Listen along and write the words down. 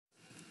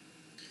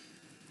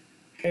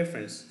Hey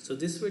friends, so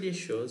this video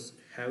shows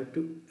how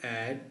to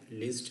add,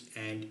 list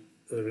and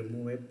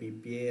remove a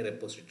PPA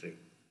repository.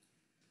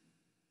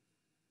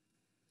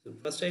 So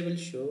first I will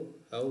show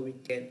how we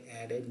can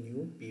add a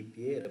new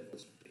PPA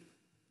repository.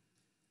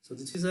 So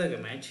this is a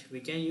command. We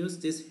can use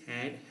this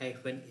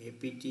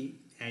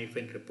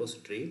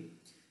add-apt-repository,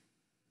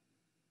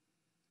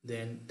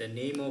 then the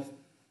name of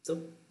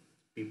the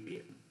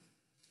PPA.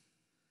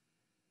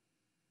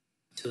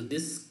 So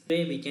this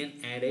way we can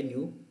add a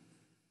new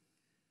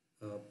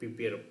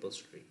PPA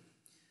repository.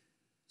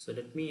 So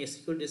let me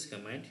execute this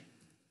command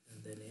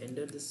and then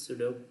enter the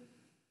sudo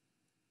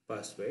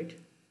password.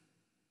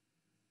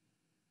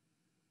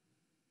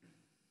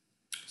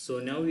 So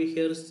now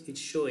here it's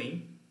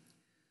showing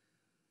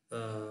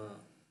the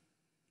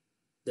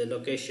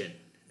location,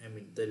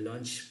 the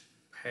launch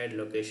pad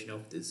location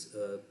of this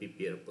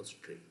PPA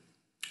repository.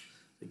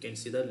 You can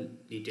see the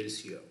details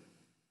here.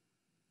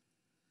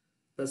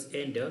 Press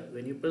enter.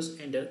 When you press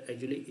enter,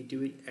 actually it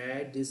will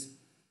add this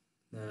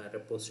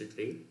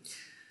repository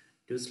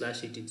to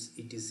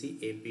 /etc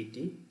apt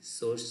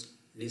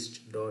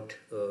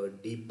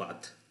sources.list.d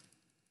path.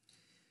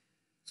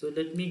 So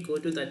let me go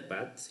to that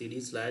path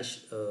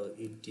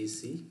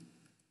cd/etc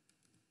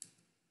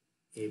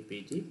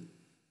apt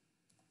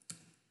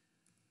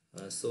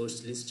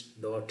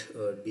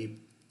source.list.d.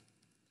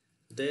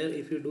 There,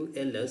 if you do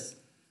ls,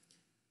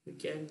 you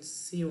can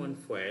see one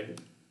file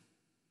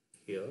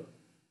here.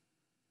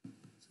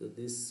 So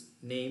this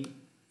name,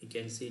 you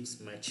can see it's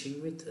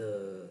matching with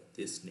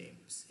this name.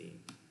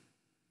 See,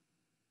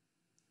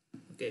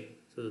 okay.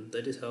 So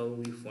that is how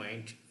we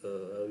find,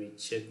 we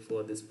check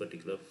for this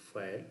particular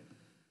file.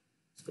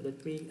 So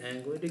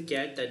I'm going to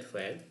get that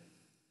file.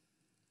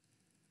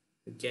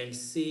 You can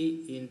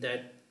see in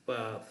that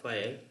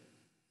file,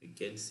 you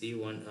can see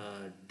one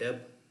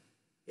deb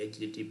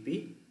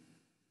http :/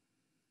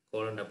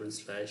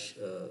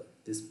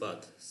 this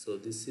path. So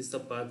this is the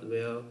path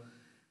where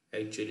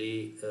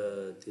actually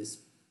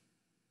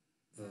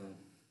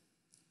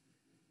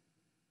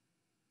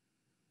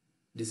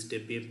this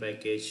debian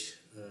package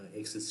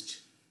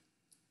exists.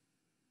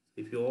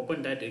 If you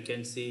open that, you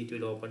can see it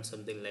will open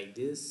something like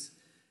this.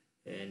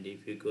 And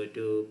if you go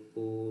to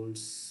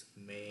pools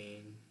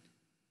main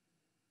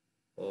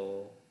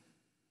or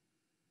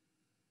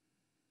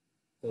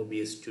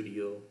OBS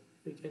Studio,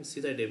 you can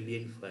see the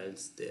Debian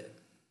files there.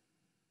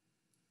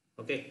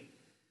 Okay,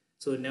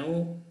 so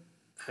now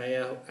I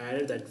have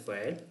added that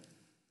file.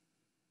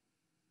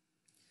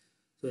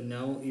 So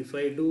now if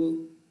I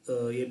do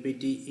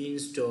apt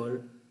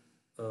install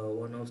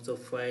one of the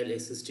file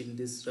existing in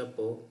this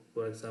repo,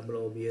 for example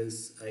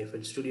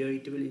OBS-Studio,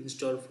 it will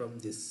install from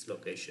this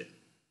location.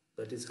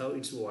 That is how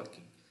it's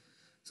working.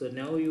 So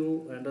now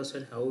you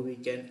understand how we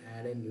can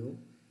add a new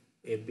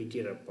apt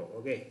repo.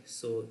 Okay,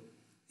 so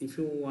if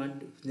you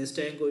want, next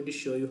I am going to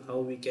show you how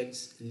we can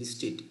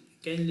list it.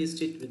 You can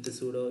list it with the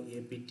sudo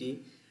apt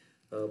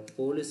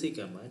policy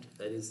command.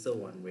 That is the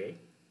one way,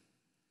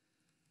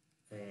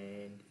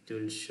 and it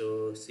will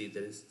show. See,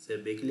 there is a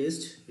big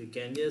list. You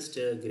can just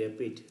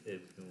grab it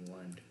if you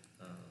want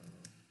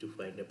to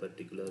find a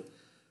particular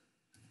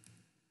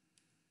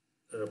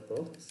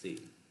repo. See,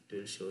 it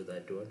will show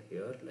that one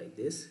here like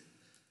this.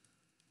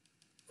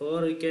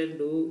 Or you can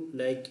do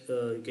like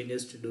you can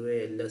just do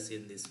a ls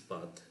in this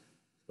path.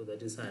 So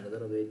that is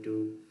another way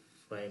to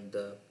find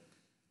the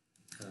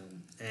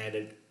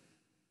added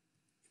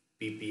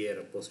PPA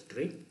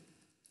repository.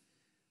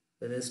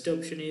 The next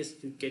option is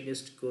you can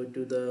just go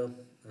to the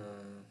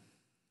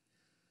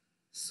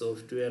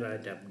software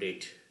and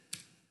update.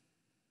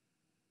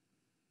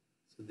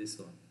 So this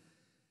one,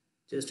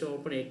 just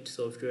open it,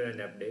 software and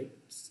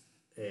updates,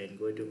 and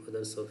go to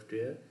other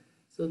software.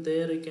 So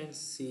there you can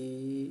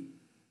see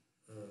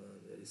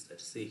where is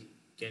that? See, you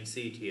can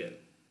see it here.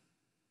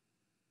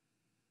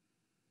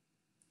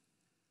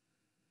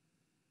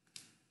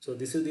 So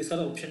these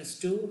are options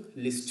to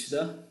list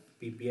the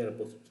PPA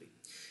repository.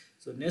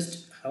 So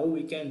next, how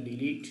we can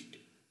delete it.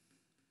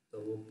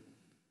 So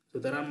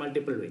there are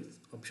multiple ways.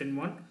 Option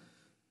 1,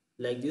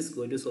 like this,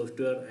 go to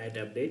software and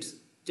updates,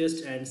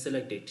 just and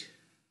select it,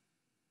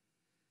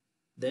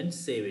 then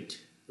save it.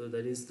 So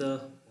that is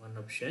the one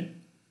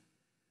option.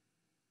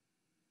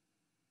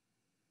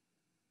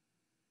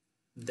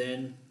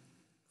 Then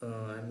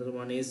another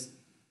one is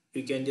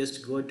you can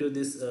just go to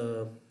this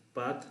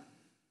path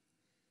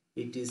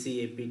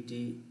etc apt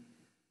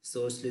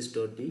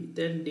source.list.d,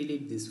 then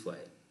delete this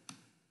file,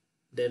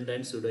 then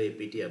run sudo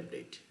apt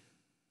update.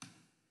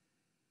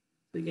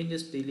 So you can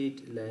just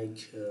delete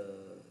like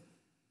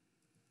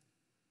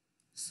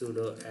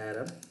sudo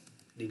rm,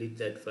 delete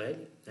that file.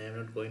 I am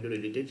not going to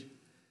delete it.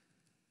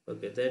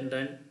 Okay, then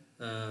run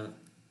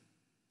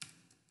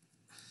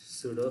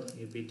sudo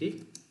apt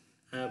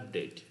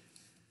update.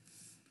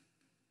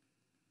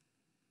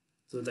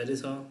 So that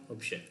is our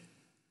option.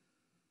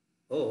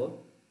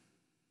 Or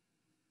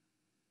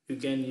you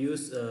can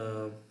use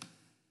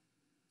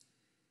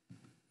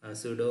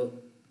sudo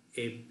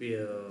apt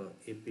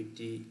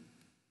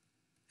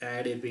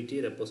add-apt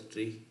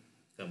repository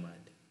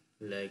command.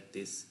 like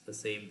this, the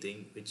same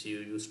thing which you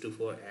used to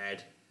for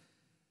add.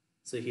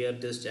 So here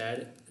just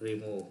add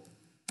remove.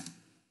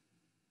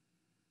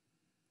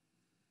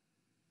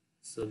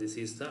 So this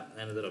is the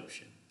another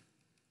option.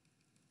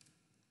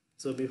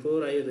 So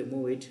before I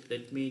remove it,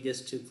 let me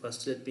just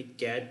first let me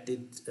cat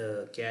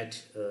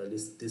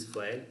list this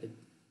file.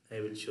 I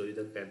will show you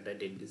the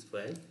content in this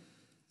file.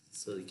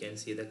 So you can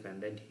see the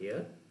content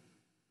here.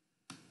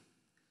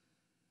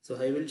 So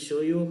I will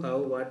show you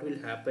what will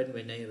happen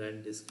when I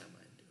run this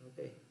command.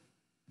 Okay.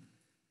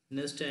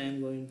 Next I am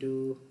going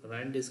to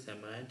run this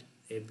command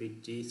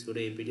apt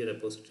sudo apt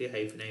repository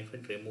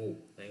 -- remove.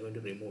 I am going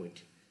to remove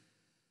it.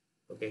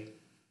 Okay.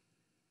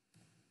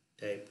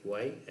 Type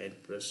Y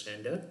and press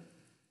enter.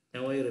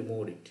 Now I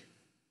removed it.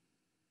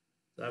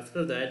 So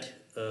after that,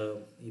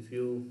 if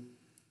you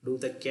do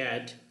the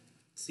cat,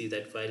 see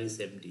that file is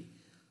empty.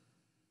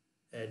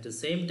 At the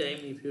same time,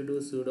 if you do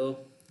sudo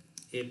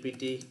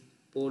apt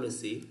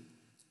policy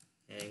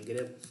and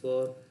grep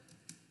for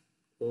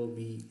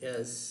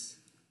OBS,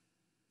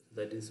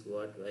 that is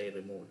what I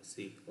removed.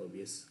 See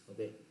OBS.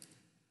 Okay.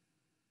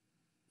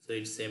 So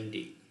it's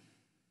empty.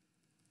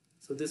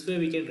 So this way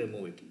we can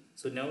remove it.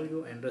 So now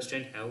you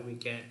understand how we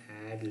can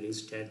add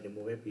list and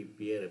remove a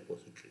PPA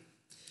repository.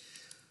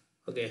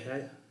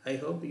 Okay, I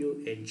hope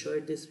you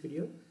enjoyed this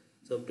video.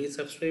 So please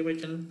subscribe my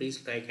channel,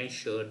 please like and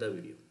share the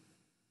video.